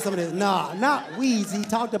 Hit some of this. Nah, not weeds. He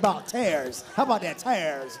talked about tares. How about that,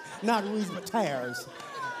 tares? Not weeds, but tares.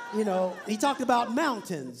 You know, he talked about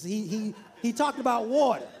mountains. He talked about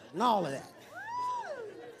water and all of that.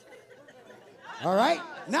 All right?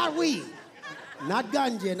 Not weed. Not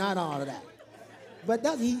ganja, not all of that. But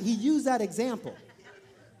he used that example.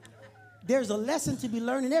 There's a lesson to be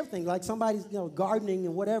learned in everything, like somebody's, you know, gardening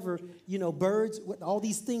and whatever, you know, birds, all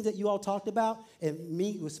these things that you all talked about, and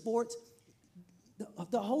me with sports.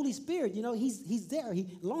 The Holy Spirit, you know, he's there. As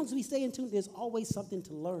long as we stay in tune, there's always something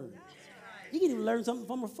to learn. You can even learn something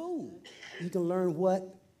from a fool. You can learn what?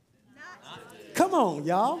 Come on,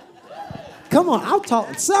 y'all. Come on. I've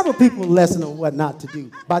taught several people a lesson on what not to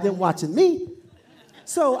do by them watching me.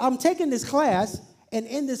 So I'm taking this class, and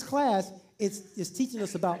in this class, it's teaching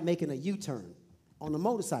us about making a U-turn on a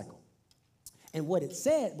motorcycle. And what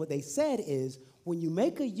they said is, when you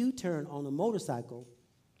make a U-turn on a motorcycle,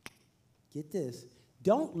 get this,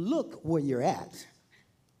 don't look where you're at.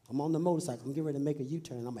 I'm on the motorcycle. I'm getting ready to make a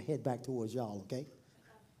U-turn. I'm going to head back towards y'all, okay?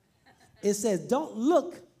 It says, don't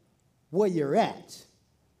look where you're at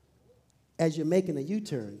as you're making a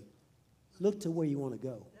U-turn. Look to where you want to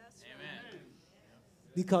go. Amen.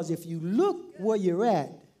 Because if you look where you're at,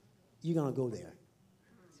 you're going to go there.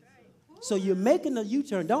 So you're making a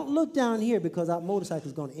U-turn. Don't look down here, because our motorcycle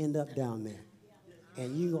is going to end up down there.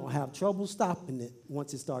 And you're going to have trouble stopping it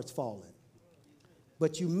once it starts falling.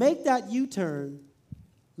 But you make that U-turn,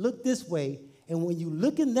 look this way, and when you're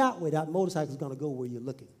looking that way, that motorcycle is going to go where you're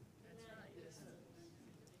looking.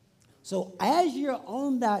 So as you're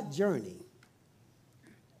on that journey,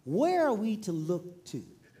 where are we to look to?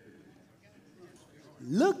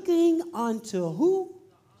 Looking unto who?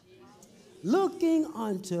 Looking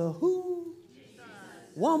unto who? Jesus.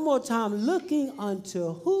 One more time. Looking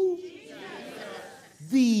unto who? Jesus.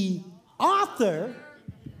 The author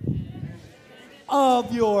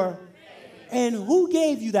of your, and who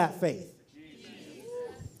gave you that faith?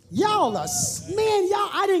 Y'all are, man, y'all,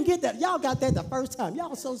 I didn't get that. Y'all got that the first time.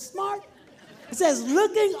 Y'all are so smart. It says,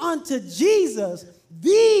 looking unto Jesus,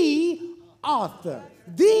 the author,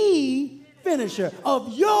 the finisher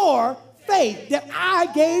of your faith that I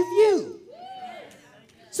gave you.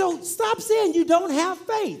 So stop saying you don't have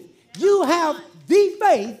faith. You have the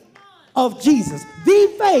faith of Jesus,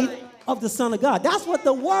 the faith of the Son of God. That's what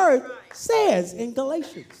the word says in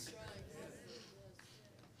Galatians.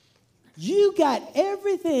 You got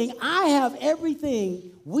everything. I have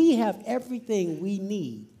everything. We have everything we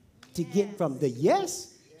need to get from the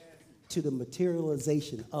yes to the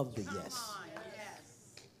materialization of the yes.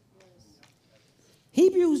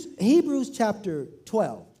 Hebrews chapter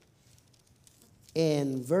 12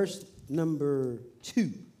 and verse number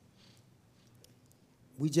 2.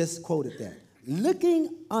 We just quoted that. Looking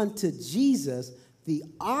unto Jesus, the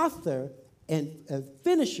author and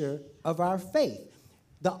finisher of our faith.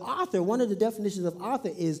 The author, one of the definitions of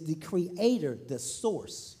author is the creator, the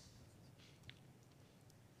source.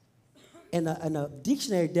 And a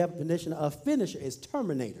dictionary definition of finisher is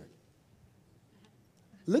terminator.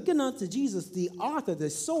 Looking unto Jesus, the author,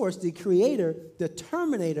 the source, the creator, the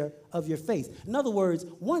terminator of your faith. In other words,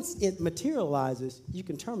 once it materializes, you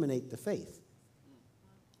can terminate the faith.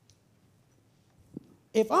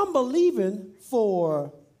 If I'm believing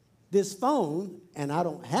for this phone and I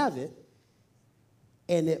don't have it,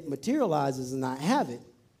 and it materializes and I have it,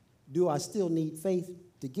 do I still need faith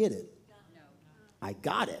to get it? No. I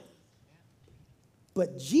got it.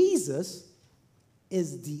 But Jesus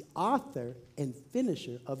is the author and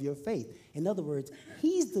finisher of your faith. In other words,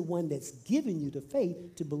 he's the one that's giving you the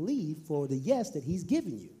faith to believe for the yes that he's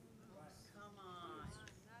given you. Come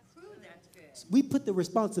on. That's good. We put the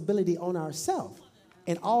responsibility on ourselves.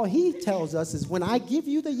 And all he tells us is, when I give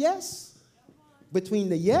you the yes, between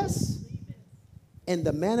the yes and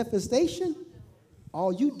the manifestation,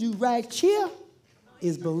 All you do right here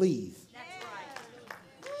is believe. That's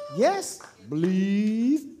right. Yes?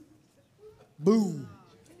 Believe. Boom.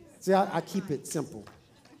 See, I keep it simple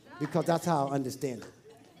because that's how I understand it.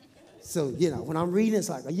 So, when I'm reading, it's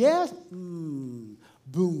like, yes? Boom,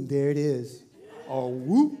 there it is. Or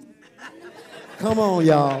whoop. Come on,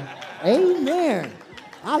 y'all. Amen.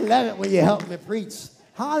 I love it when you help me preach.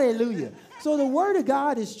 Hallelujah. So the word of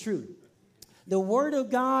God is true. The word of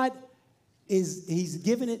God he's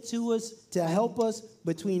given it to us to help us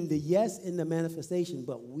between the yes and the manifestation,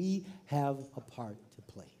 but we have a part to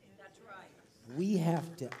play. That's right. We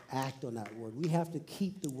have to act on that word. We have to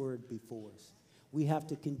keep the word before us. We have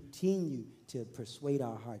to continue to persuade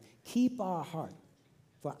our heart. Keep our heart,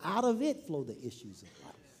 for out of it flow the issues of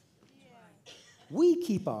life. Yeah. We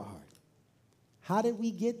keep our heart. How did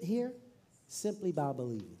we get here? Simply by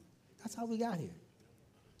believing. That's how we got here.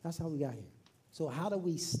 That's how we got here. So how do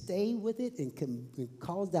we stay with it and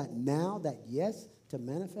cause that now, that yes, to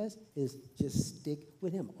manifest? Is just stick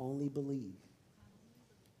with him. Only believe.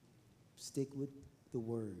 Stick with the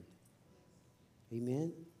word.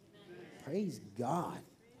 Amen? Praise God.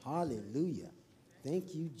 Hallelujah.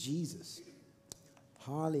 Thank you, Jesus.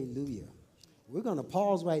 Hallelujah. We're going to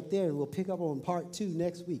pause right there, and we'll pick up on part 2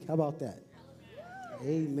 next week. How about that?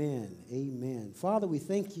 Amen. Amen. Father, we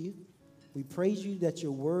thank you. We praise you that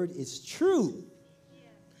your word is true.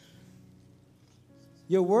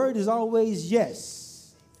 Your word is always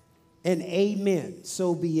yes and amen.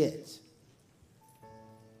 So be it.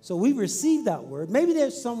 So we received that word. Maybe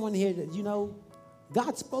there's someone here that,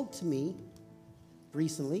 God spoke to me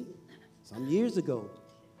recently, some years ago,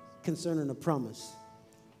 concerning a promise.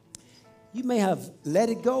 You may have let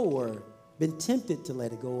it go or been tempted to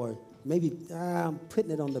let it go, or maybe I'm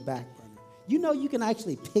putting it on the back burner. You can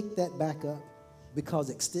actually pick that back up because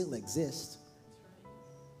it still exists.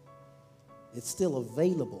 It's still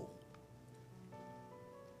available.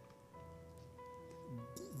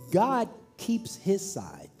 God keeps his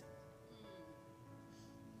side.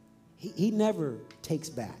 He never takes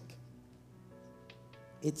back.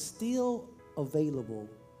 It's still available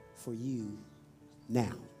for you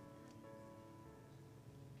now.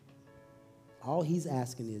 All he's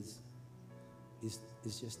asking is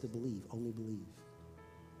just to believe, only believe.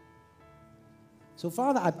 So,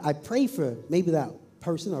 Father, I pray for maybe that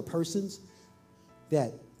person or persons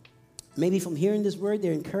that maybe from hearing this word,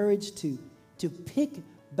 they're encouraged to pick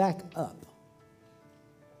back up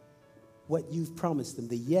what you've promised them,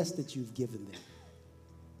 the yes that you've given them.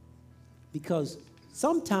 Because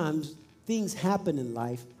sometimes things happen in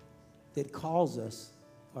life that cause us,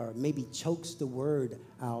 or maybe chokes the word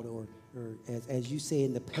out, or as you say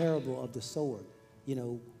in the parable of the sower,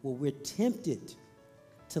 where we're tempted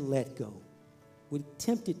to let go. We're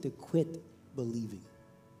tempted to quit believing.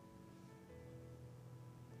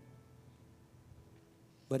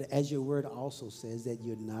 But as your word also says, that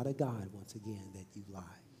you're not a God, once again, that you lie.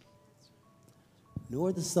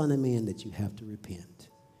 Nor the Son of Man that you have to repent.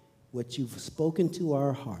 What you've spoken to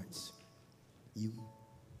our hearts, you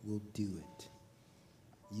will do it.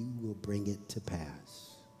 You will bring it to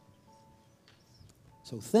pass.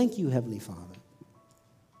 So thank you, Heavenly Father,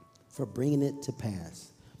 for bringing it to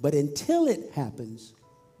pass. But until it happens,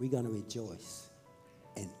 we're going to rejoice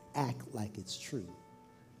and act like it's true,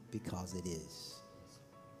 because it is.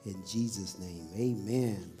 In Jesus' name,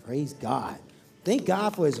 amen. Praise God. Thank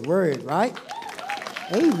God for his word, right?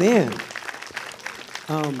 Amen.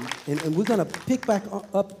 And we're going to pick back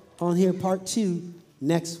up on here part 2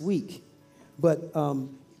 next week. But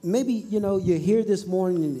maybe, you're here this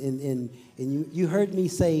morning and you heard me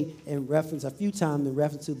say in reference, a few times in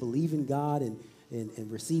reference to believing God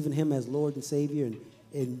and receiving him as Lord and Savior.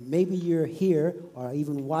 And maybe you're here or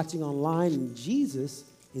even watching online and Jesus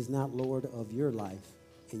is not Lord of your life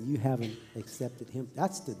and you haven't accepted him.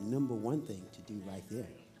 That's the number one thing to do right there.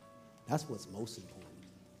 That's what's most important.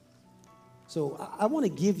 So I want to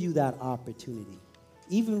give you that opportunity.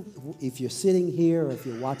 Even if you're sitting here or if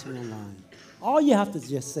you're watching online, all you have to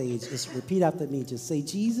just say is just repeat after me. Just say,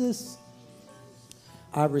 Jesus,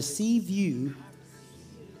 I receive you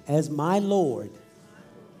as my Lord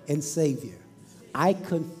and Savior. I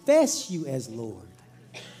confess you as Lord.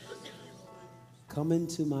 Come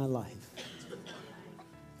into my life.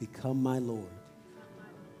 Become my Lord.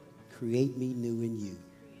 Create me new in you.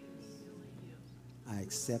 I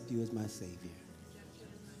accept you as my Savior.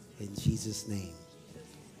 In Jesus' name,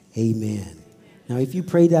 amen. Now, if you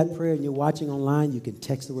prayed that prayer and you're watching online, you can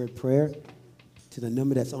text the word prayer to the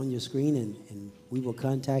number that's on your screen, and we will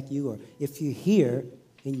contact you. Or if you're here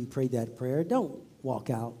and you prayed that prayer, don't walk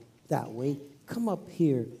out that way. Come up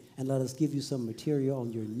here and let us give you some material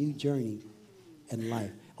on your new journey and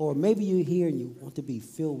life. Or maybe you're here and you want to be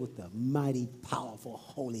filled with the mighty, powerful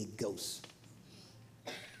Holy Ghost.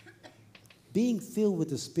 Being filled with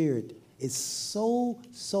the Spirit is so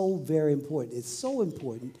very important. It's so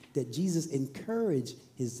important that Jesus encouraged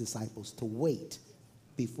his disciples to wait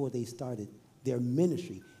before they started their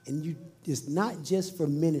ministry. And it's not just for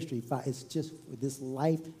ministry, it's just for this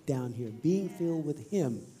life down here. Being filled with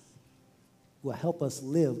him will help us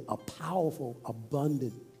live a powerful,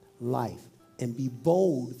 abundant life and be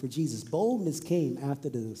bold for Jesus. Boldness came after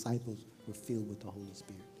the disciples were filled with the Holy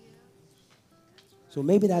Spirit. So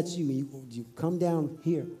maybe that's you. You come down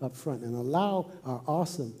here up front and allow our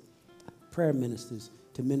awesome prayer ministers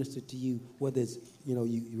to minister to you, whether it's,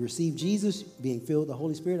 you receive Jesus, being filled with the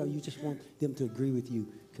Holy Spirit, or you just want them to agree with you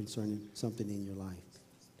concerning something in your life.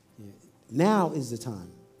 Yeah. Now is the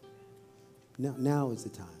time. Now is the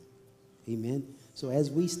time. Amen. So as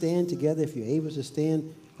we stand together, if you're able to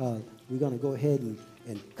stand, we're going to go ahead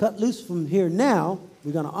and cut loose from here now.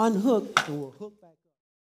 We're going to unhook, and we'll hook.